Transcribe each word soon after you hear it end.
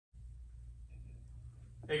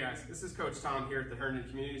Hey guys, this is Coach Tom here at the Herndon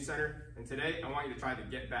Community Center, and today I want you to try the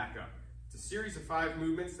Get Back Up. It's a series of 5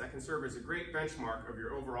 movements that can serve as a great benchmark of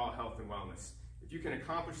your overall health and wellness. If you can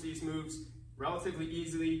accomplish these moves relatively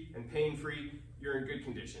easily and pain-free, you're in good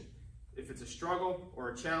condition. If it's a struggle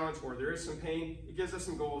or a challenge or there is some pain, it gives us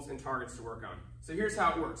some goals and targets to work on. So here's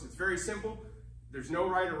how it works. It's very simple. There's no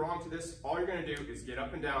right or wrong to this. All you're going to do is get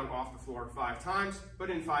up and down off the floor 5 times, but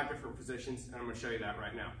in 5 different positions, and I'm going to show you that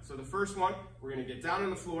right now. So the first one, we're going to get down on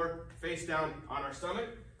the floor, face down on our stomach.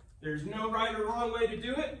 There's no right or wrong way to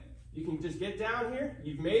do it. You can just get down here,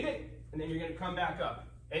 you've made it, and then you're going to come back up.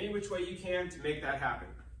 Any which way you can to make that happen.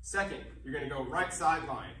 Second, you're going to go right side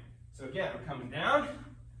line. So again, I'm coming down.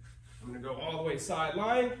 I'm going to go all the way side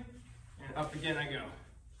line, and up again I go.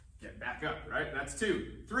 Get back up, right? That's 2.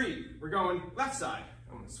 3, we're going left side.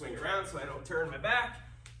 I'm going to swing around so I don't turn my back.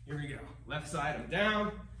 Here we go. Left side, I'm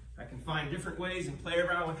down. I can find different ways and play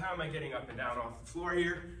around with how am I getting up and down off the floor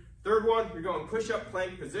here. Third one, you're going push-up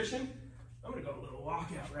plank position. I'm going to go a little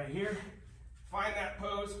walkout right here. Find that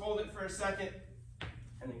pose, hold it for a second,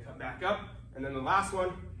 and then come back up. And then the last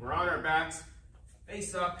one, we're on our backs,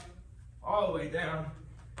 face up, all the way down.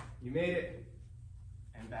 You made it,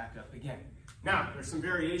 and back up again. Now, there's some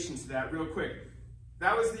variations to that real quick.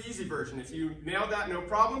 That was the easy version. If you nailed that, no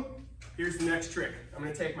problem. Here's the next trick. I'm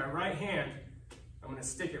going to take my right hand, I'm going to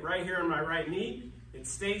stick it right here on my right knee. It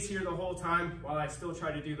stays here the whole time while I still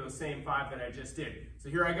try to do those same 5 that I just did. So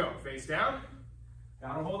here I go, face down.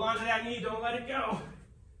 Gotta hold on to that knee, don't let it go.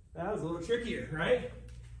 That was a little trickier, right?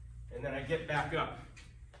 And then I get back up.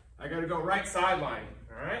 I gotta go right sideline,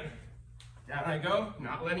 all right? Down I go,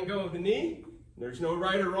 not letting go of the knee. There's no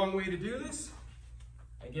right or wrong way to do this.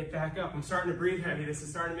 I get back up. I'm starting to breathe heavy. This is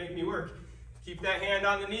starting to make me work. Keep that hand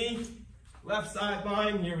on the knee. Left side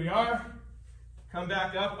line. Here we are. Come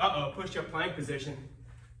back up. Uh-oh, push-up plank position.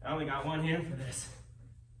 I only got one hand for this.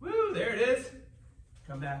 Woo, there it is.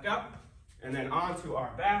 Come back up. And then onto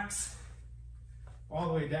our backs. All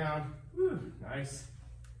the way down. Woo, nice.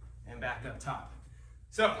 And back up top.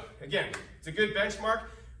 So, again, it's a good benchmark.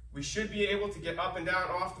 We should be able to get up and down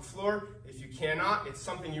off the floor. If you cannot, it's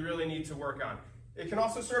something you really need to work on. It can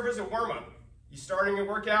also serve as a warm-up. You starting a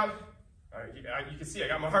workout, you can see I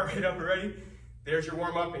got my heart rate up already. There's your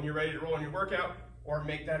warm-up and you're ready to roll in your workout, or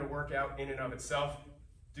make that a workout in and of itself.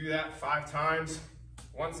 Do that 5 times,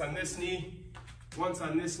 once on this knee, once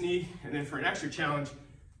on this knee, and then for an extra challenge,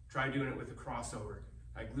 try doing it with a crossover.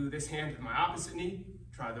 I glue this hand to my opposite knee,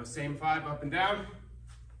 try those same 5 up and down,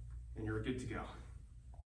 and you're good to go.